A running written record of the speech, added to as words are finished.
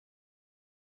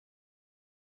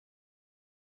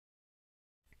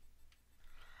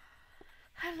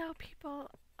Hello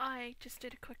people, I just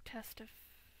did a quick test of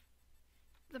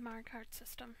the minecart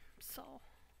system, so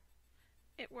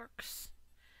it works.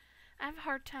 I have a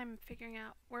hard time figuring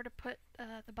out where to put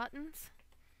the buttons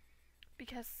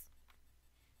because,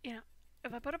 you know,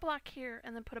 if I put a block here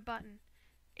and then put a button,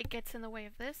 it gets in the way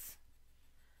of this,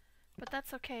 but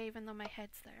that's okay even though my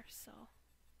head's there, so.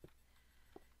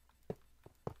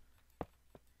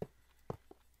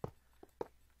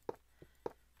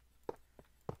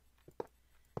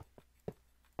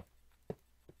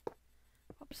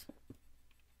 Whoops.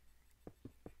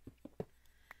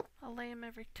 I'll lay them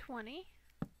every 20.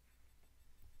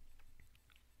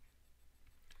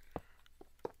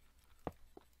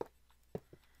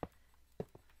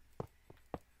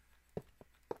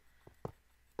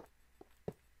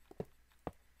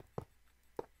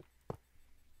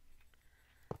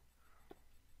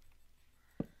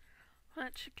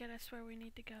 That should get us where we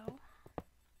need to go.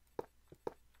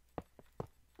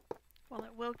 Well,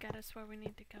 it will get us where we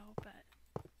need to go, but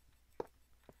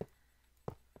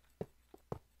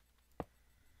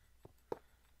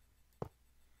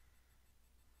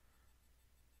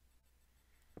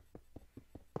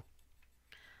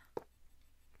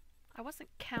I wasn't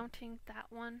counting that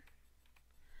one.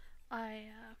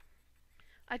 I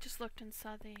just looked and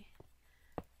saw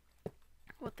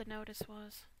what the notice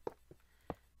was.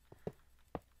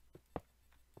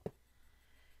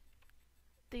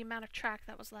 The amount of track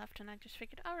that was left, and I just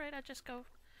figured, alright, I'll just go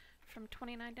from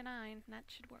 29 to 9, and that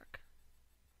should work.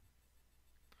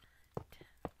 10,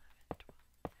 11, 12,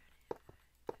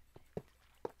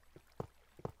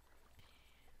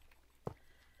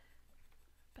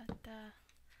 13, 14. But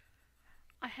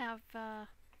I have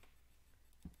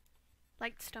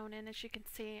lightstone in, as you can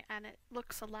see, and it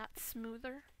looks a lot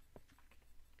smoother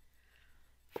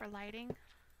for lighting.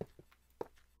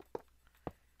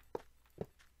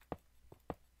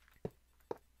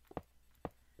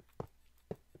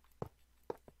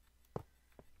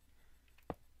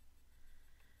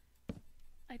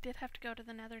 I did have to go to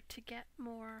the nether to get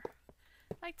more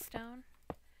lightstone,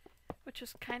 which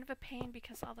was kind of a pain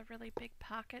because all the really big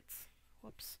pockets,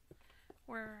 whoops,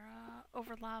 were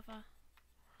over lava.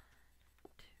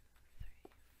 2, 3,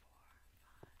 4, 5,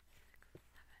 6,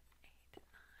 7, 8,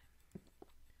 9,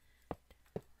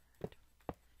 10, 11,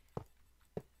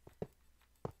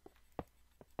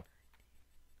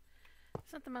 12.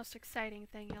 It's not the most exciting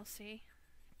thing you'll see.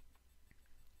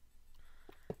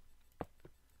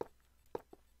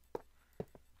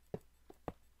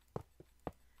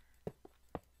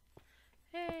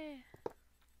 Hey!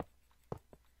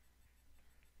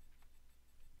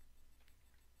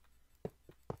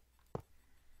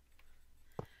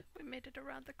 We made it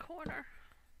around the corner.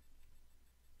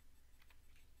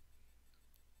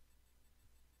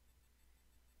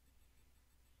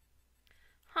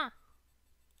 Huh.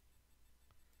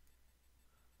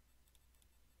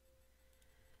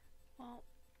 Well,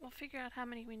 we'll figure out how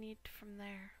many we need from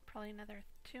there. Probably another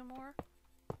 2 more.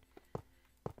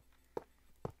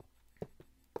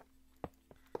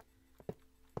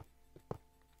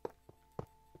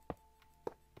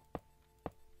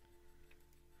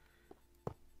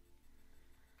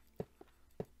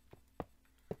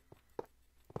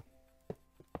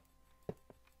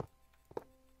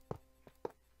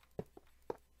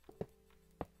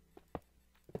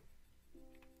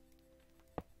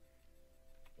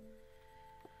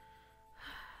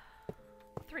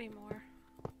 Three more.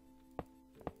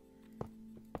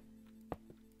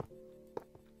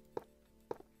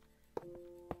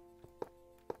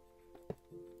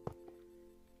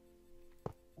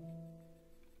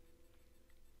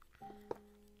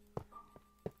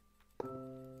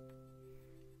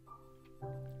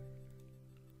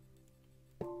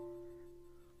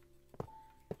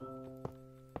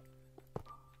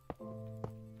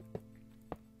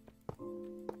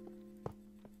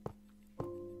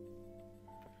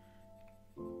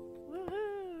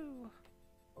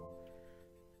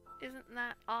 Isn't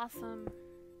that awesome?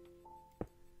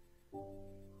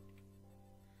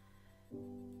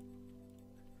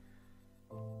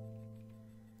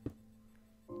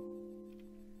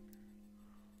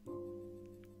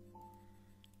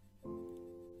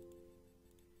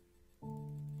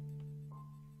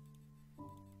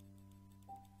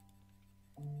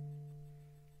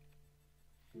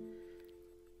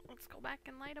 Let's go back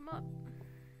and light them up.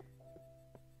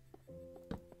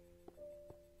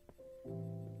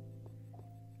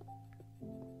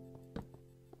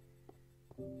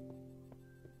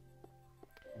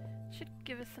 Should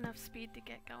give us enough speed to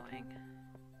get going.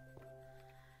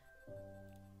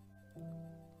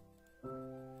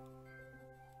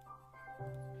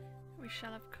 We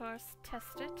shall of course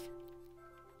test it.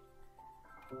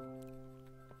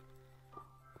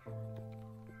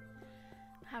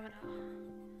 Having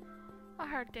a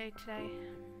hard day today.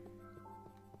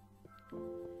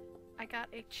 I got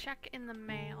a check in the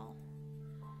mail,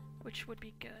 which would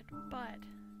be good, but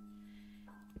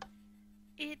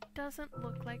it doesn't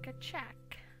look like a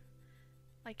check.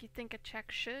 Like you'd think a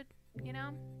check should, you know?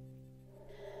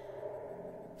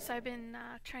 So I've been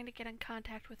trying to get in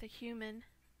contact with a human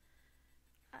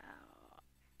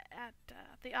at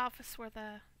the office where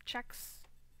the check's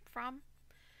from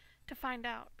to find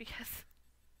out, because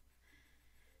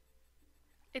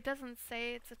it doesn't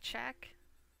say it's a check,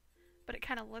 but it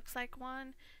kind of looks like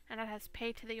one, and it has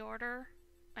pay to the order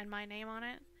and my name on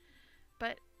it.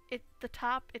 But the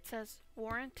top, it says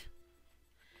warrant,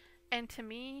 and to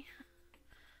me,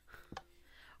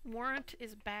 warrant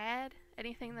is bad.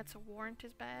 Anything that's a warrant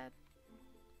is bad.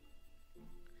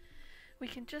 We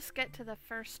can just get to the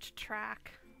first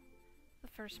track, the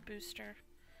first booster.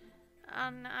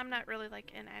 I'm not really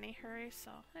like in any hurry,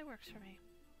 so it works for me.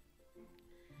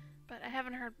 But I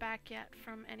haven't heard back yet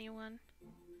from anyone,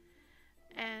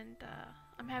 and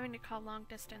I'm having to call long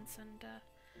distance, and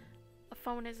the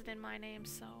phone isn't in my name,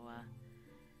 so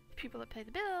people that pay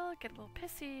the bill get a little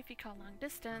pissy if you call long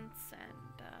distance,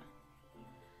 and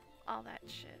all that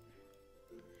shit.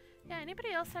 Yeah,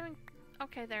 anybody else having...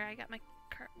 Okay, there, I got my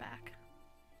cart back.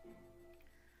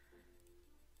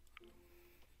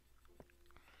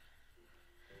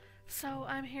 So,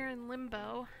 I'm here in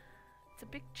limbo. It's a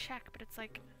big check, but it's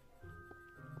like...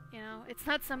 You know, it's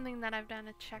not something that I've done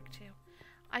a check to.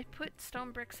 I put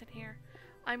stone bricks in here.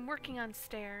 I'm working on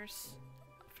stairs.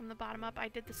 From the bottom up, I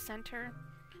did the center,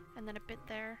 and then a bit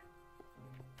there.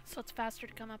 So it's faster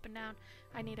to come up and down.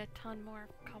 I need a ton more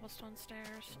cobblestone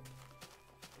stairs.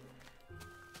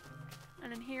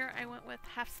 And in here, I went with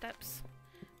half steps,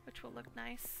 which will look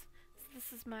nice. So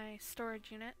this is my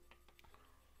storage unit.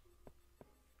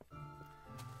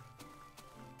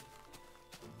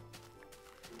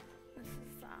 This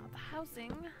is the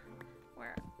housing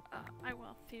where I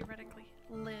will theoretically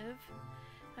live.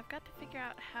 I've got to figure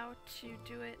out how to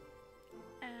do it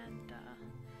and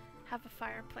have a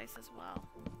fireplace as well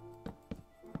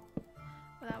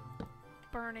without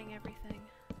burning everything.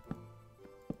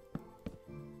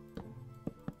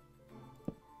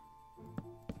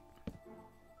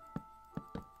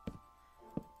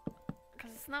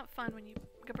 Because it's not fun when you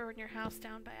burn your house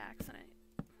down by accident.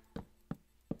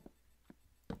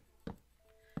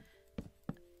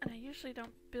 And I usually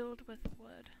don't build with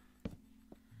wood,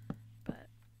 but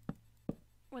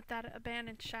with that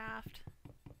abandoned shaft,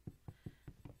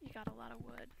 you got a lot of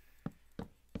wood.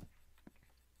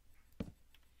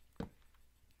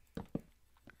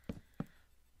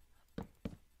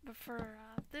 But for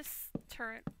this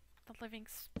turret,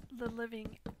 the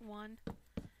living one,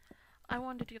 I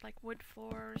wanted to do like wood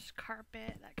floors,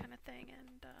 carpet, that kind of thing,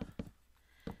 and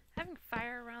having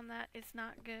fire around that is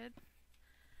not good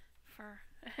for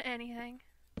anything.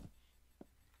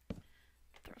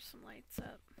 Throw some lights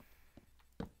up.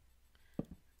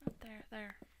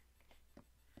 There.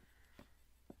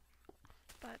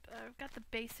 But I've got the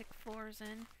basic floors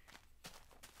in.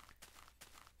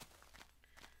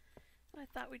 I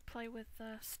thought we'd play with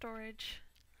storage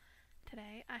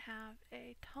today. I have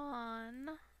a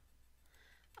ton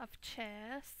of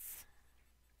chests.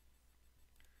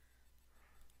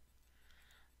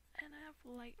 And I have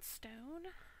light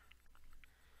stone.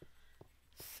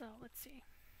 So, let's see.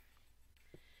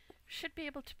 Should be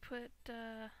able to put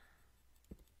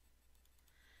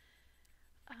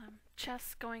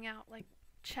chests going out, like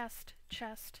chest,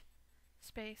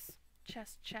 space,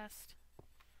 chest.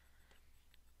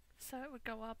 So it would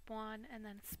go up one, and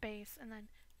then space, and then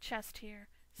chest here,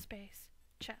 space,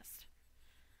 chest.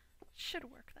 Should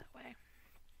work that way.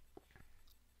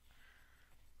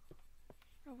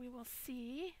 Or we will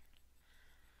see.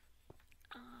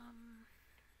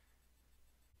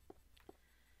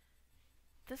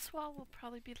 This wall will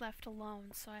probably be left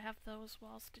alone, so I have those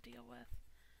walls to deal with.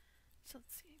 So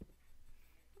let's see.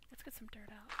 Let's get some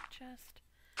dirt out. Chest,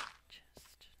 and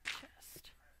chest.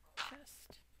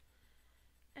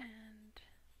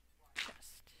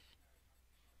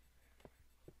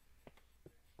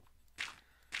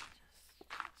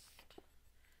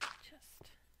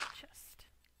 Chest.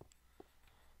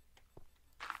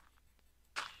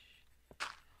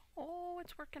 Oh,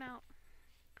 it's working out.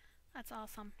 That's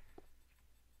awesome.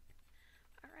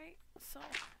 Alright, so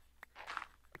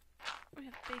we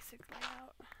have basic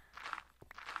layout.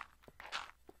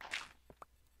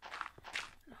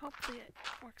 And hopefully it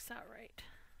works out right.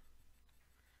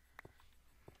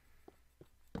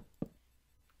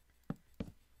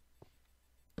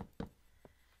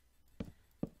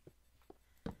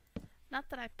 Not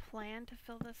that I plan to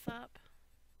fill this up,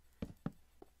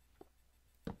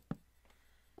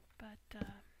 but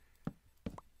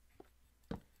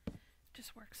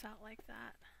just works out like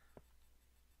that.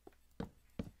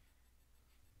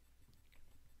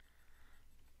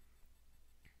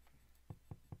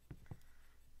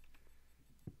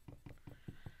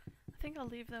 I think I'll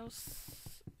leave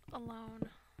those alone,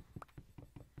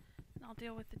 and I'll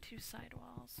deal with the two side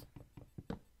walls.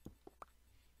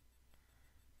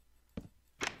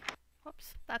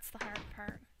 Whoops, that's the hard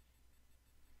part.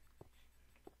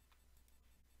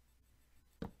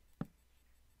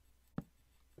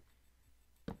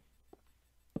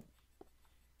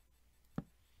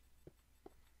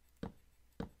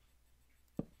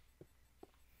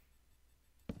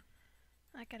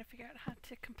 I gotta figure out how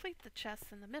to complete the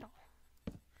chests in the middle.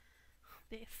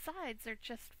 The sides are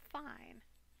just fine.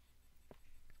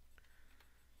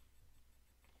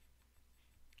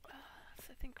 So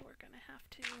I think we're gonna have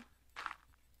to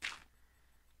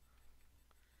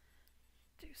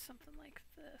do something like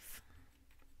this.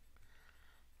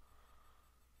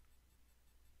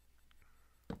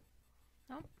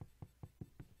 Nope.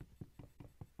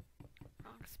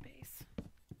 Wrong space.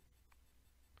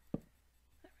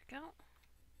 There we go.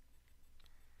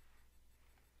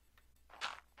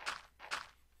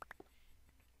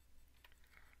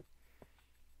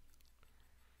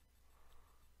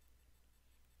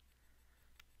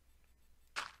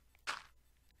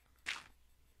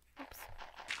 Oops.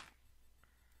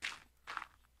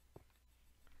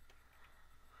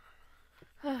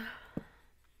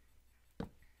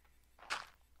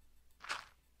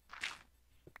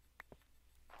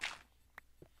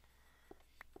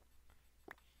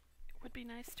 Would be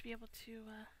nice to be able to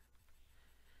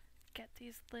get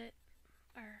these lit,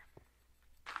 or,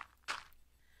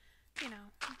 you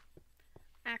know,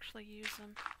 actually use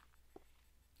them.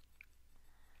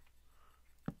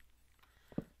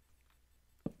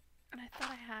 And I thought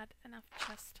I had enough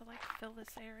chests to like fill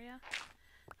this area.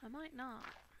 I might not.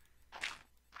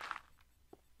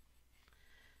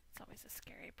 It's always a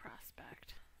scary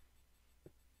prospect.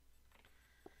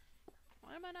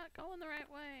 Why am I not going the right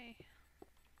way?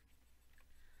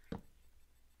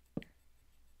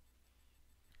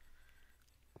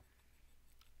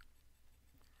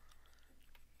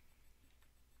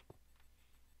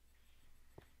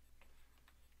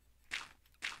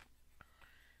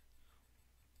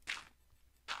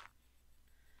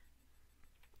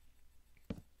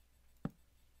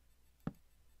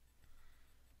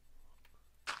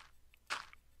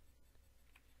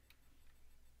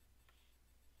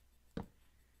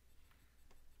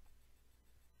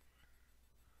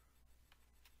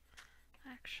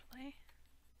 Actually,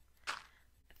 I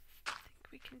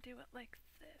think we can do it like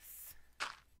this.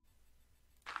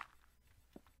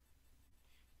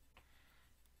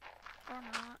 Or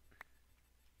not.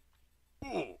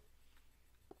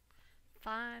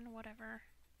 Fine, whatever.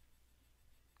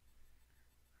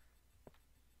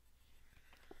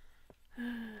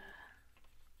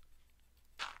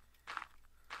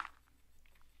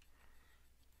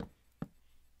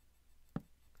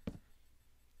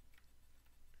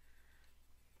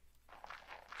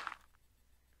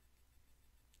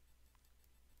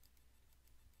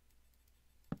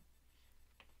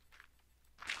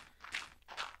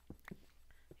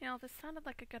 You know, this sounded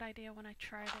like a good idea when I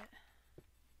tried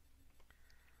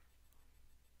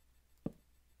it.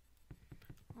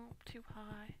 Oh, too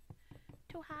high.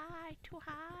 Too high, too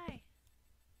high.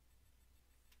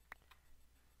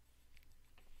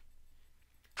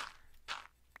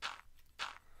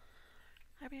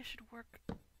 Maybe I should work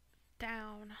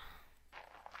down.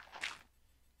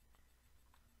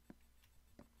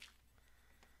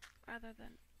 Rather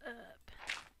than up.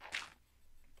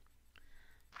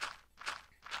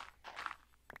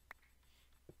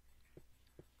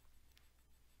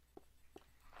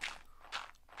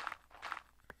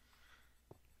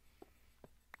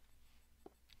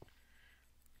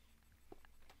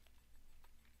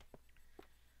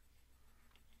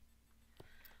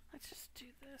 Let's just do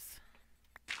this.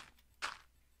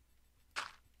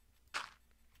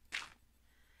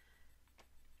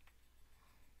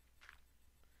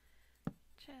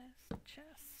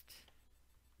 Chest.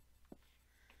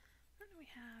 What do we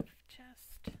have?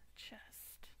 Chest.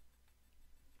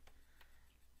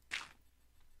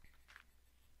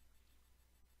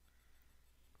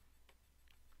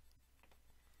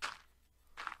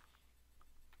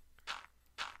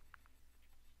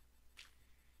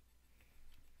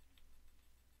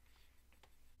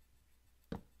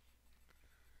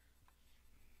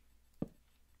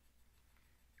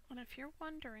 And if you're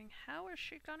wondering, how is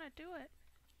she gonna do it?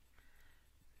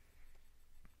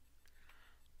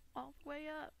 all the way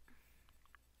up.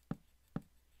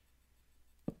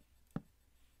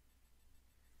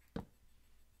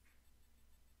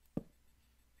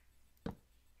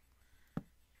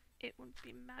 It would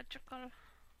be magical.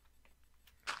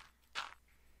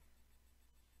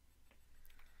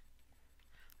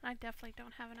 I definitely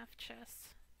don't have enough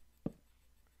chests.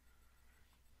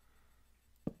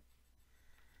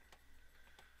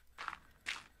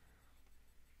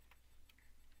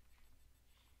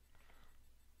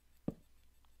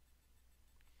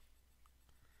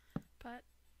 But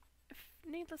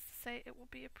needless to say, it will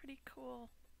be a pretty cool...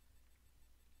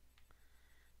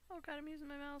 Oh god, I'm using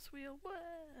my mouse wheel. What?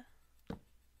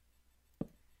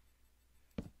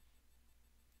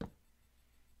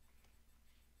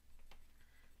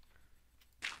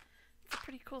 It's a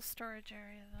pretty cool storage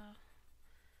area, though.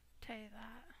 Tell you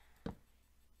that.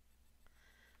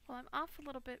 Well, I'm off a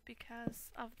little bit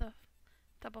because of the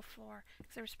double floor,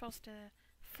 because they were supposed to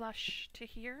flush to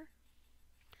here.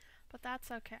 But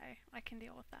that's okay. I can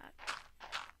deal with that.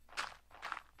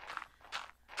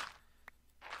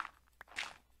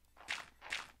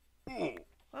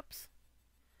 Whoops.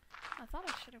 I thought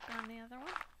I should have gone the other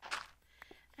one.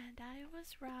 And I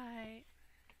was right.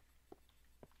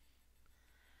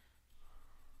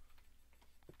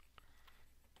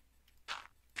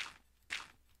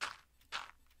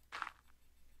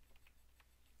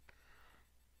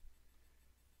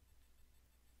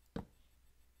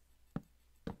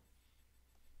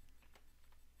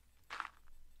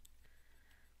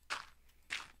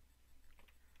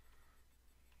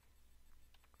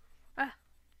 Ah!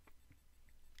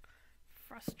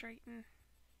 Frustrating.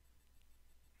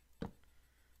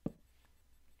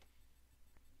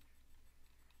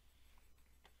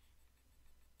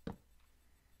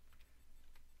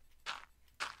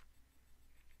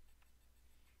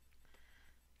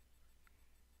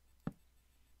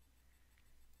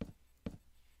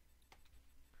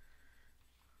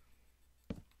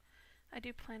 I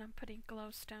do plan on putting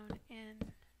glowstone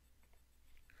in.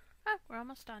 Oh, we're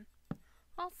almost done.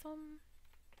 Awesome.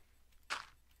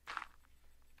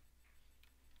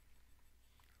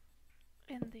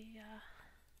 In the,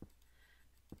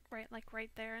 right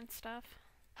there and stuff.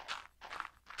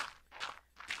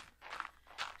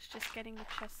 It's just getting the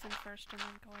chests in first and then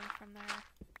going from there.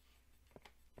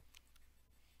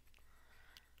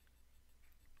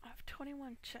 I have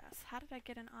 21 chests. How did I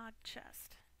get an odd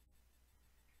chest?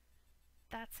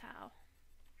 That's how.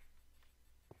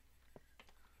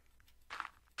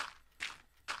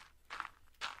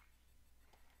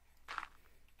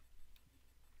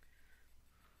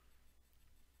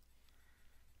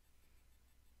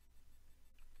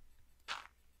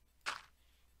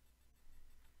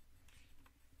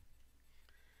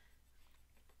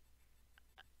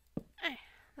 Hey,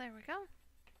 there we go.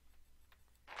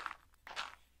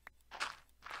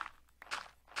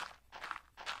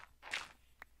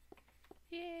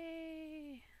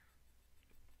 Yay!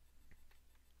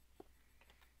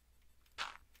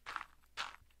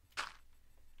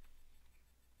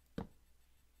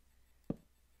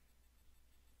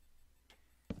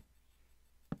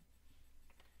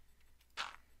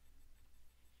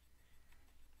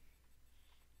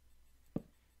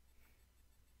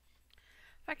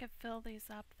 If I could fill these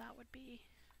up, that would be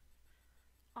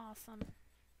awesome.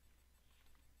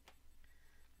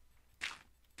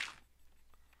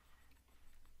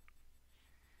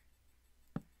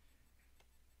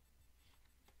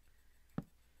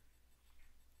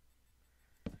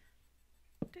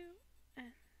 Do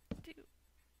and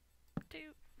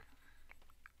do.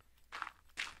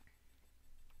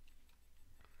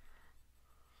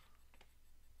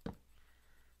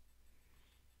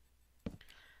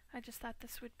 I just thought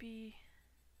this would be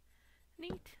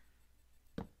neat.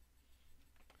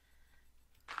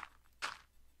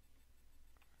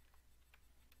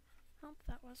 Hope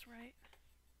that was right.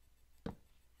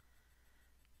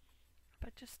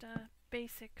 But just a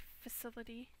basic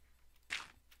facility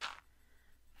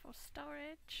for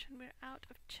storage, and we're out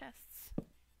of chests.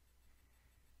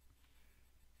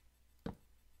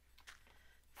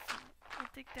 So we'll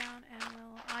dig down and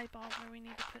we'll eyeball where we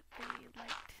need to put the light.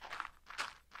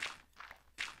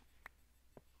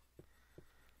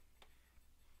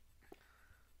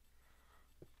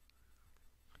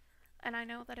 And I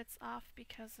know that it's off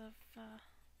because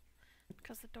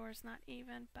the door's not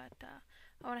even, but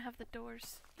I want to have the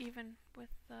doors even with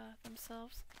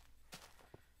themselves,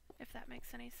 if that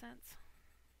makes any sense.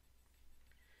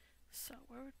 So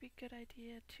where would be a good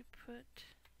idea to put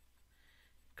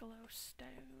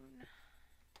glowstone?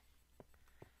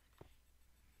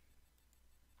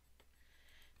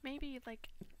 Maybe like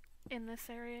in this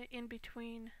area, in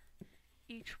between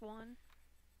each one.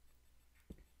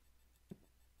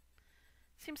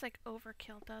 Seems like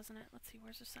overkill, doesn't it? Let's see,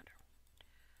 where's the center?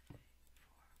 4,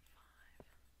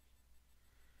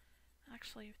 5.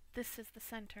 Actually, this is the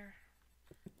center.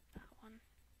 That one.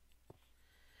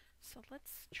 So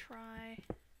let's try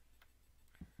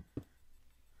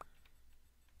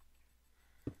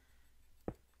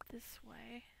this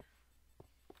way.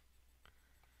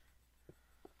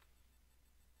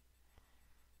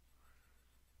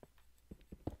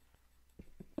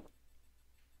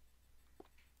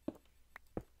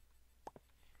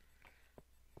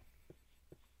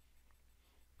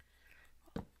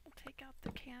 We'll take out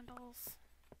the candles,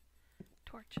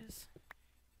 torches.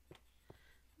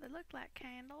 They look like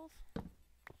candles.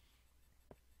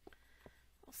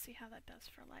 We'll see how that does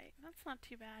for light. That's not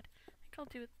too bad. I think I'll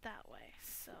do it that way.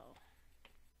 So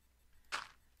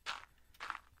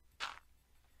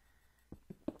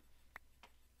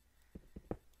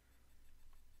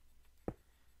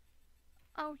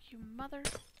oh, you mother.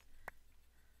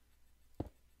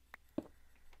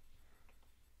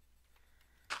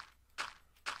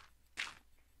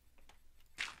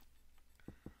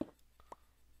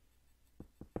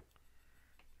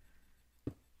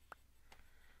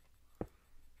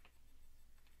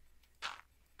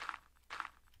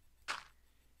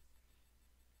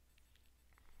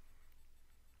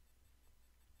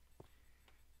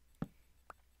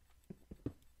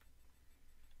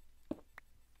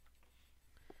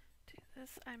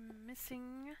 This, I'm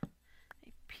missing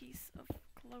a piece of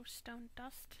glowstone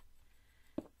dust,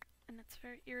 and it's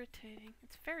very irritating.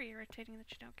 It's very irritating that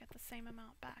you don't get the same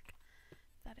amount back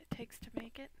that it takes to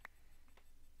make it.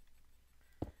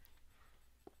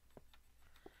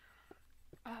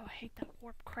 Oh, I hate that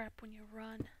warp crap when you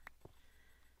run.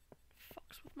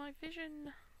 Fucks with my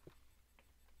vision.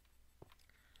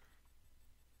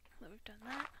 Well, we've done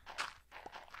that.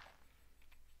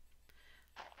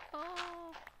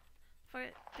 Oh! If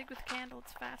I dig with a candle,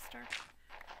 it's faster.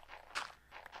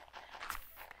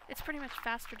 It's pretty much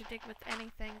faster to dig with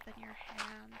anything than your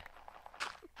hand.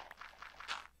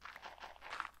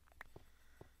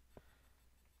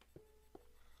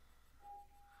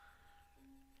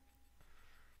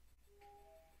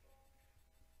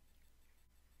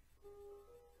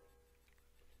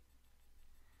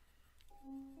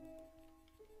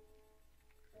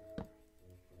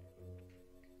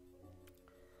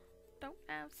 Don't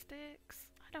have sticks.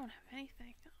 I don't have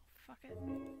anything. Oh, fuck it.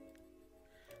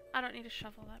 I don't need a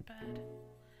shovel that bad.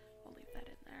 We'll leave that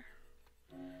in there.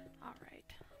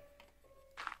 Alright.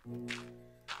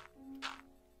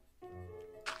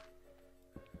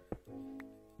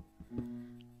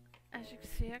 As you can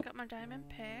see, I got my diamond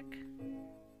pick.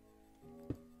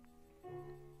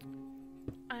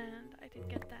 And I did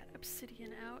get that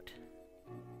obsidian out.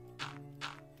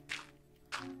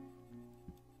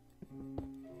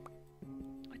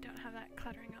 I don't have that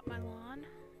cluttering up my lawn.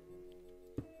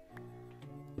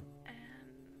 And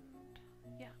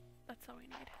yeah, that's all we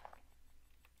need.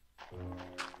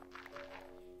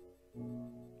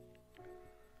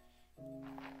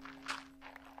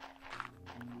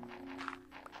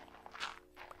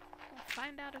 We'll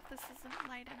find out if this isn't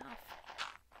light enough.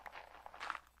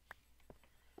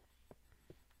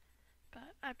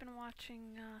 But I've been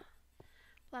watching a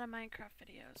lot of Minecraft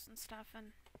videos and stuff,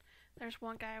 and there's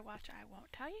one guy I watch, I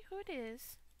won't tell you who it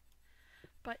is,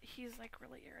 but he's like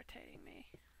really irritating me.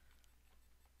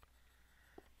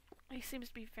 He seems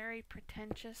to be very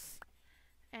pretentious,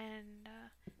 and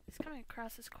he's coming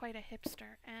across as quite a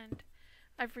hipster, and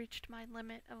I've reached my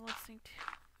limit of listening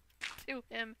to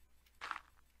him.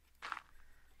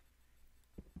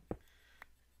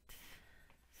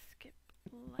 Skip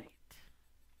light.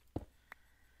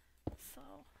 So,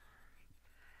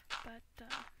 but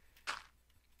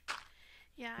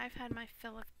yeah, I've had my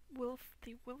fill of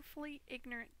the willfully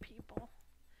ignorant people,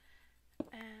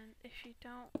 and if you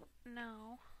don't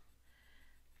know,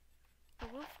 the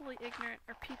willfully ignorant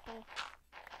are people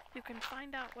who can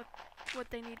find out what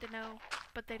they need to know,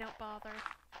 but they don't bother.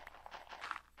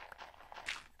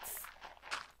 It's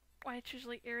why it's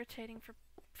usually irritating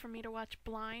for me to watch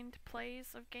blind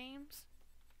plays of games,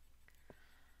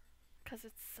 because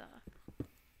it's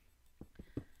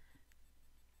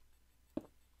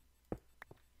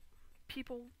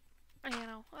people, you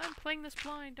know, I'm playing this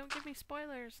blind, don't give me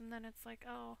spoilers, and then it's like,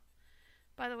 oh,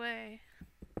 by the way,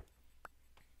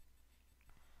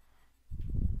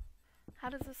 how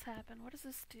does this happen? What does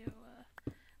this do?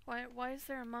 Why is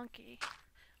there a monkey?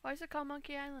 Why is it called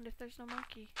Monkey Island if there's no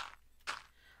monkey?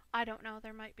 I don't know,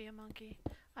 there might be a monkey.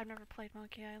 I've never played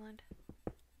Monkey Island.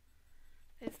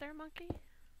 Is there a monkey?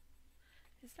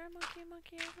 Is there a monkey in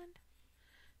Monkey Island?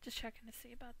 Just checking to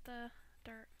see about the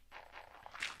dirt.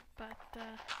 But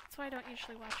that's why I don't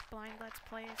usually watch blind Let's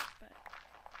Plays, but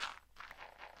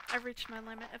I've reached my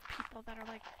limit of people that are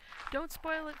like, don't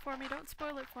spoil it for me, don't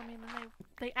spoil it for me, and then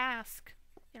they ask,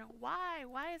 you know, why?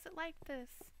 Why is it like this?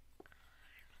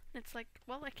 And it's like,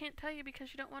 well, I can't tell you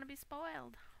because you don't want to be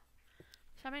spoiled.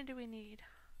 So how many do we need?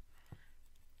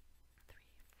 3,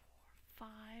 4,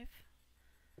 5.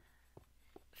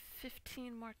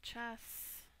 15 more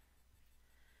chests.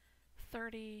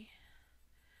 30.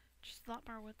 Just a lot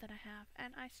more wood than I have.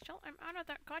 And I still am out of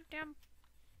that goddamn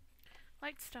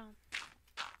lightstone.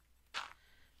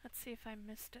 Let's see if I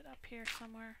missed it up here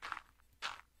somewhere.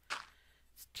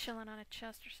 It's chilling on a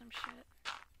chest or some shit.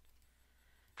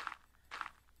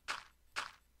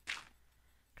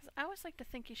 Because I always like to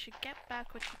think you should get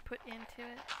back what you put into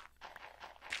it.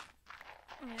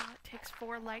 You know, it takes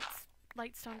 4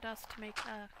 lightstone dust to make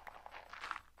a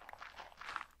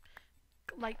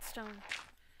lightstone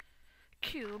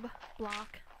cube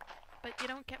block, but you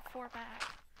don't get 4 back.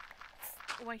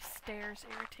 That's why stairs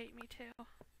irritate me too.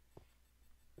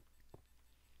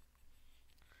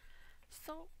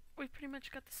 So we pretty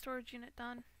much got the storage unit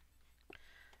done,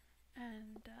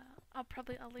 and I'll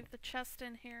leave the chest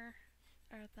in here,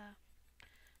 or the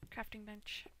crafting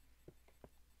bench.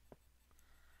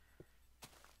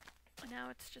 Now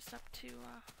it's just up to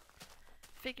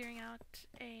figuring out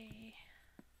the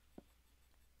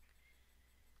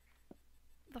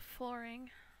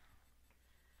flooring.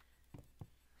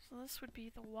 So this would be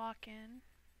the walk-in.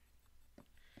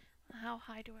 How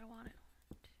high do I want it?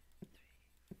 1, 2, 3,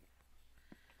 4.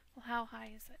 Well, how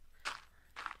high is it?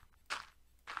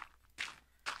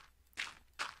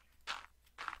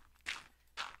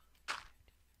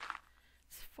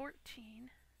 It's 14.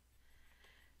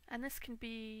 And this can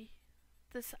be,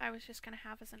 this I was just going to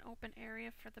have as an open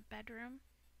area for the bedroom.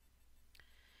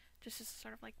 Just as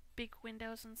sort of like big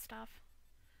windows and stuff.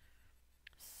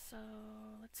 So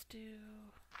let's do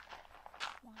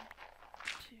 1,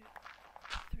 2,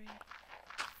 3,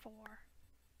 4.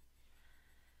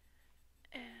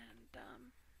 And,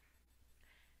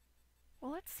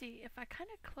 well, let's see. If I kind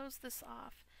of close this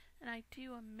off and I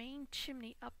do a main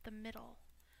chimney up the middle,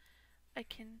 I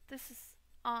can, this is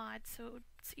odd, so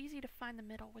it's easy to find the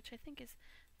middle, which I think is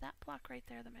that block right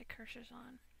there that my cursor's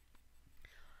on.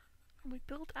 And we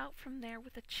build out from there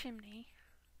with a chimney,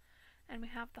 and we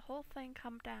have the whole thing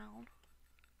come down.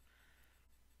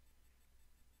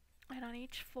 And on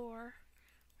each floor,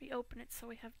 we open it so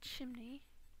we have chimney.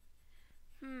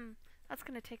 That's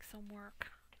gonna take some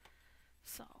work.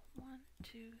 So, 1,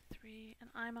 2, 3, and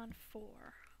I'm on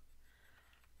 4.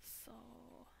 So,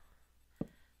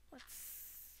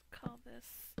 let's call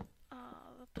this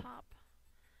the top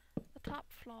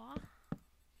floor.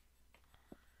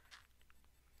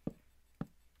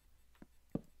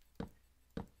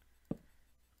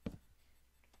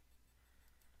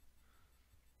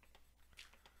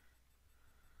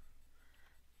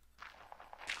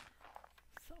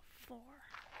 So, floor.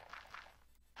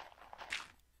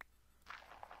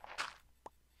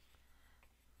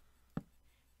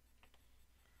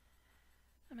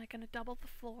 Am I going to double the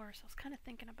floor? So I was kind of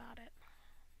thinking about it.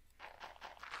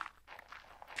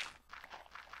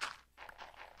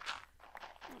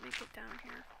 Let me get down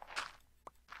here.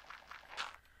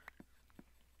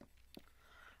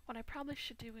 What I probably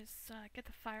should do is get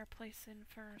the fireplace in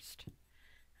first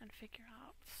and figure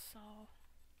out. So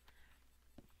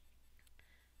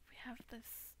if we have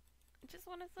this, I just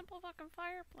want a simple fucking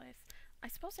fireplace. I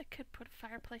suppose I could put a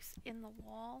fireplace in the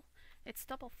wall. It's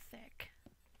double thick.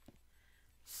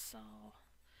 So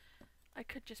I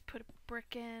could just put a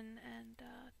brick in and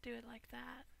do it like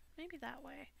that. Maybe that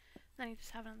way. Then you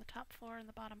just have it on the top floor and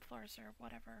the bottom floors or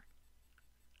whatever.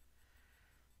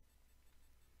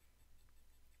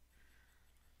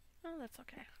 Oh, that's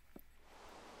okay.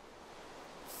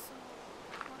 So,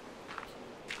 1, 2,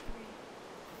 3,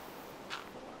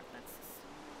 4. That's the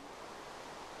same.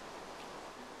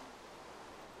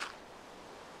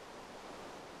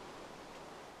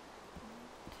 1,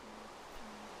 2, 3,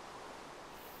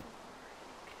 4.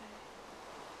 Okay.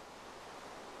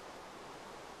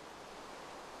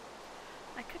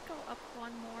 I could go up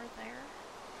one more there.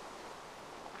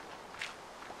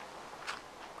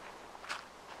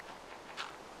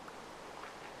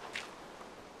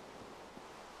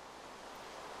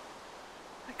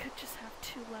 I could just have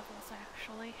 2 levels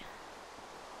actually,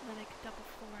 and then I could double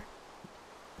floor it.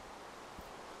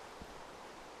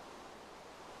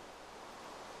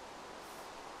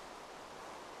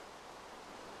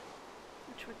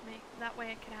 Which would make, that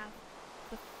way I could have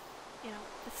the, you know,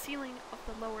 the ceiling of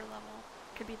the lower level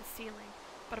could be the ceiling,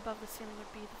 but above the ceiling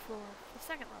would be the floor of the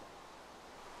second level.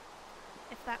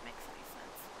 If that makes any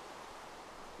sense.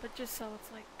 But just so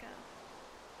it's like,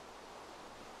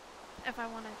 if I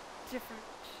want a different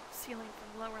ceiling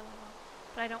for the lower level,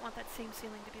 but I don't want that same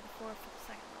ceiling to be the floor for the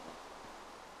second level.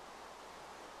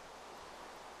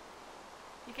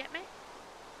 You get me?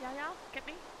 Y'all? Get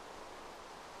me?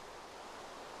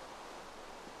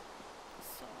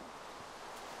 So,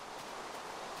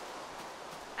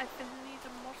 I've been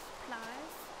needing more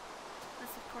supplies.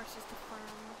 This, of course, is the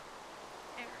farm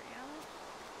area.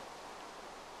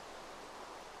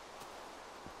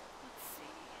 Let's see.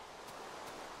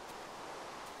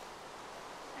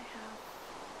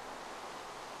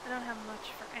 I don't have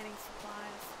much for any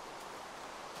supplies.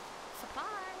 Supplies!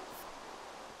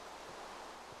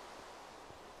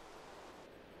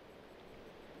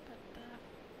 But,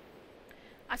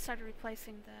 I started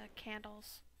replacing the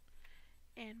candles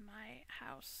in my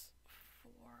house for,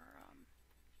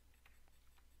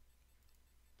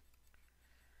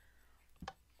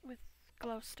 with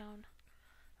glowstone,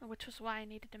 which was why I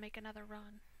needed to make another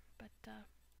run. But,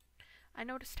 I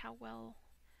noticed how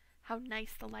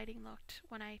nice the lighting looked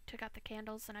when I took out the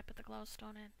candles and I put the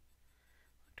glowstone in.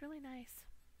 Looked really nice.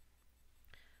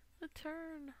 The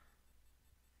turn.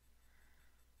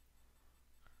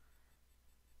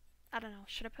 I don't know,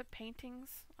 should I put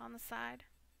paintings on the side?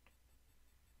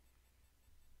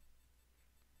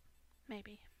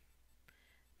 Maybe.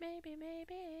 Maybe.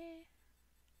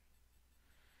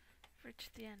 Reach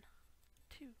the end.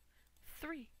 2,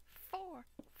 3, 4,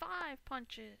 5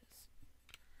 punches.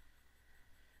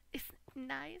 Isn't it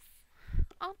nice?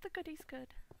 Aren't the goodies good?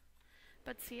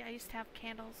 But see, I used to have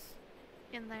candles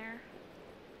in there.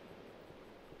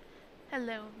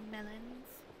 Hello, melons.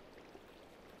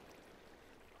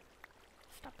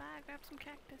 Stop by, grab some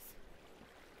cactus.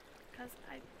 Because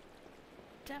I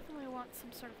definitely want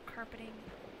some sort of carpeting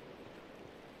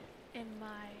in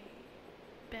my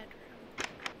bedroom.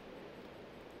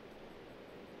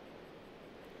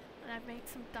 And I've made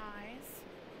some dyes.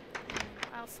 And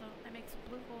I made some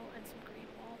blue wool and some green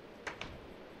wool.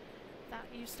 That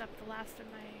used up the last of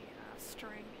my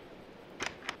string.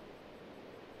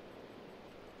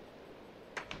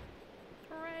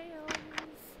 Rails!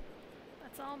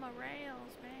 That's all my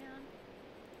rails, man.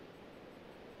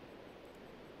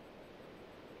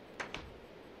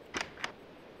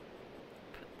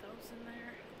 Put those in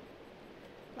there.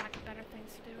 Lack of better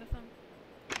things to do with them.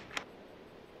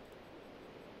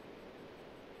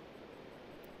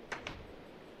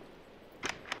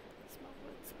 Small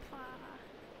wood supply.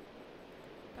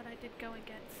 But I did go and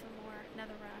get some more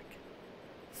netherrack,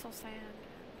 soul sand,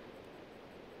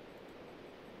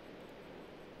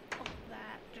 and all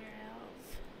that jazz.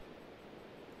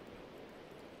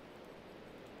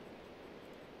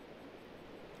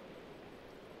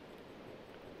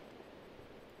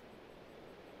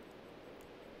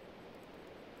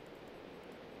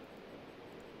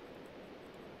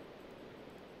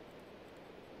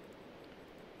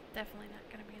 Definitely not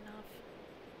going to be enough.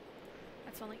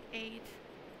 That's only 8.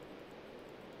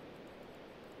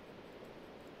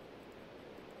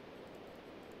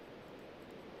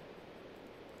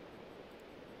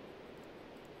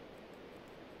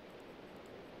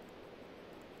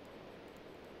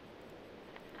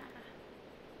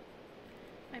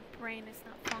 My brain is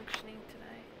not functioning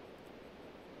today.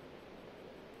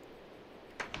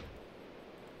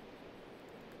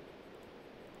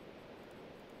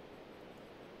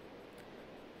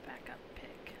 Backup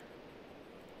pick.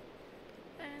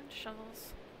 And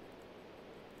shovels.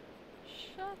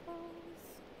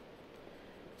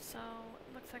 So,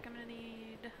 it looks like I'm gonna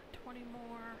need 20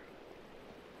 more.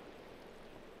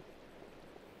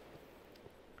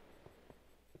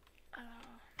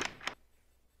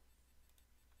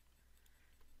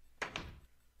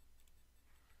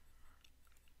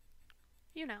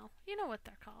 You know what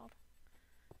they're called.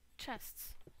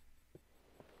 Chests.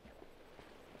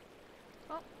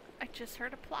 Oh, I just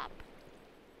heard a plop.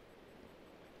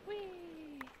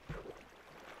 Whee!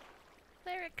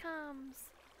 There it comes.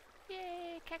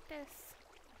 Yay, cactus.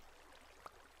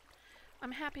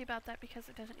 I'm happy about that because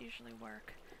it doesn't usually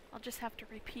work. I'll just have to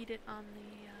repeat it on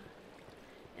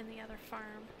the in the other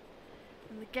farm.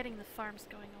 And getting the farms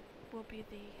going will be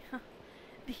the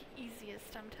the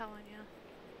easiest, I'm telling you.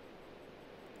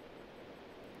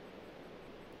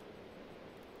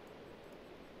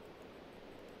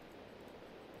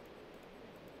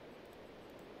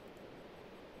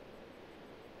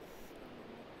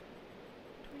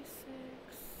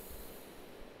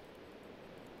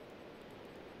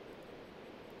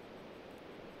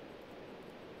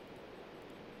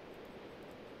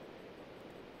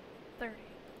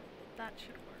 That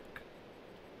should work.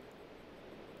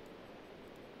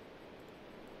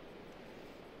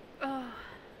 Ugh.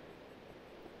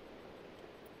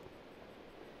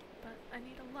 I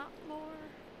need a lot more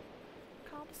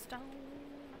cobblestone.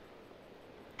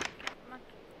 Get my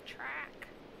track.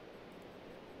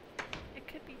 It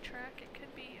could be track, it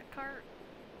could be a cart.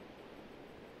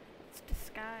 It's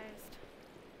disguised.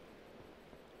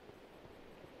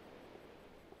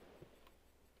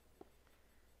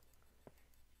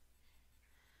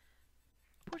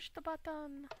 Push the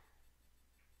button.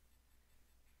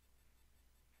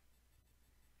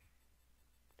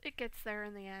 It gets there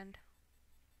in the end.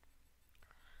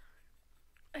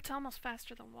 It's almost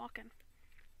faster than walking.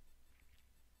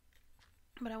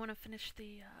 But I want to finish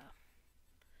the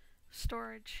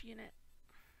storage unit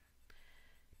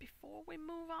before we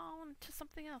move on to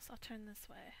something else. I'll turn this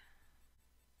way.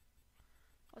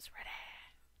 I was ready.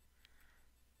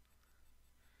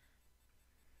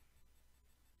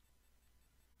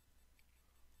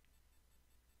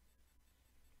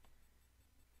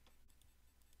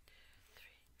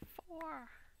 Three, four.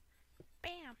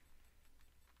 Bam.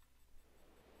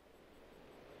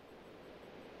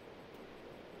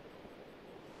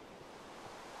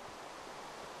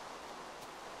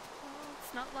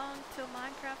 It's not long till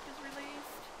Minecraft is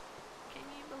released. Can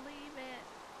you believe it?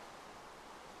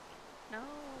 No.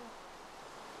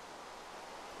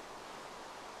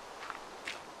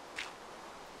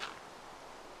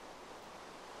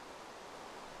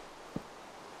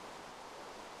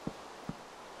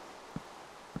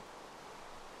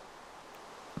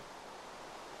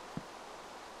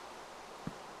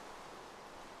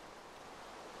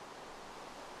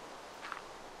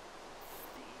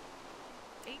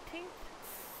 It's the 18th.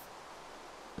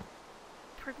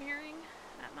 Premiering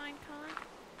at Minecon.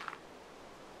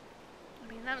 I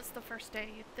mean, that was the first day.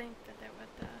 You'd think that they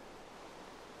would,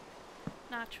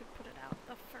 Notch would put it out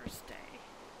the first day.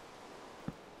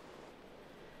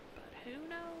 But who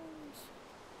knows?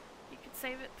 You could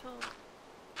save it till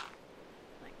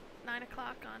like 9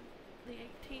 o'clock on the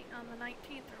 18th, on the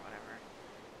 19th or whatever.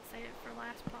 Save it for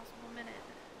last possible minute.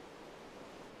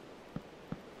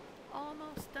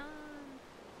 Almost done.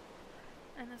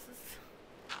 And this is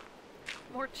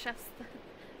more chests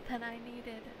than I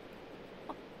needed.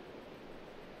 Oh.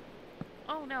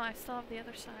 Oh no, I still have the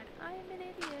other side. I'm an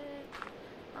idiot.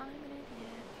 I'm an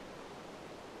idiot.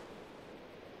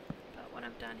 But when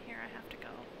I'm done here, I have to go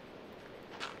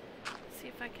see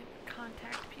if I can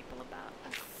contact people about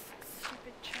a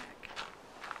stupid check.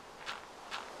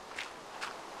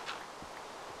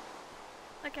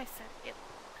 Like I said, it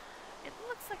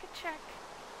looks like a check,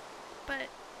 but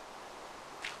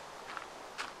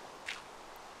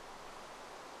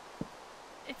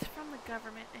it's from the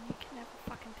government, and you can never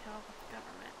fucking tell with the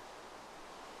government.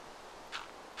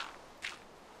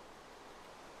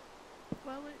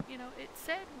 Well, you know, it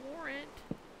said warrant.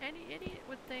 Any idiot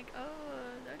would think,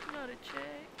 oh, that's not a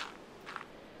check.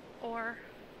 Or,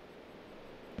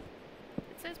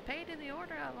 it says pay to the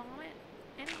order of on it.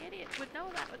 Any idiot would know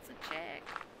that was a check.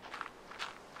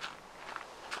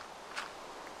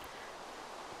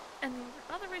 And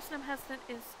the other reason I'm hesitant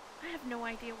is I have no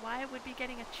idea why I would be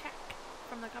getting a check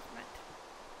from the government.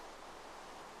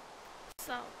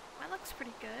 So, that looks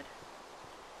pretty good.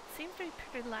 Seems to be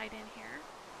pretty light in here.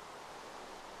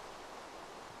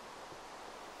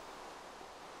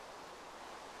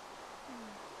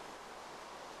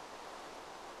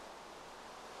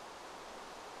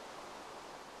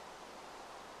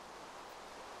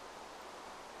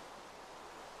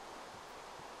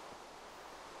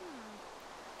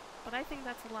 But I think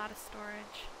that's a lot of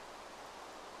storage.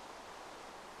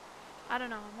 I don't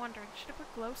know, I'm wondering, should I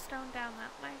put glowstone down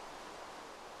that way?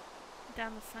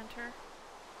 Down the center?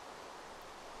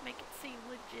 Make it seem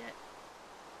legit.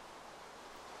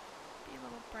 Be a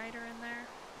little brighter in there.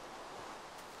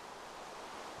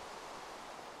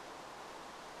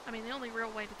 I mean, the only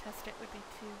real way to test it would be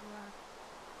to,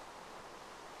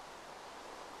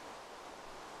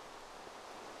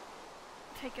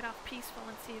 take it off peaceful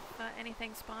and see if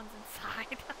anything spawns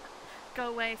inside. Go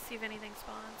away, see if anything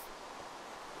spawns.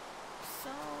 So,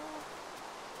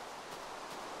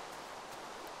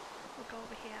 we'll go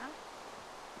over here.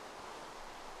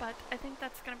 But I think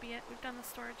that's gonna be it. We've done the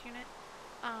storage unit.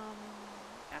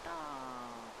 Ta-da!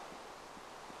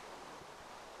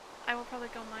 I will probably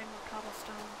go mine more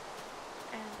cobblestone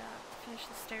and finish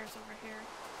the stairs over here.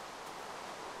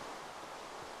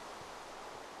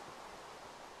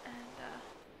 And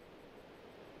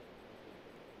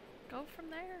go from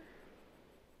there.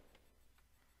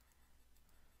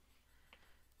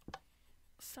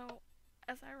 So,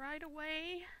 as I ride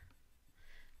away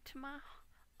to my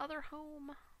other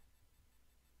home,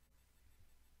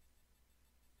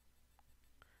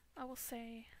 I will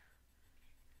say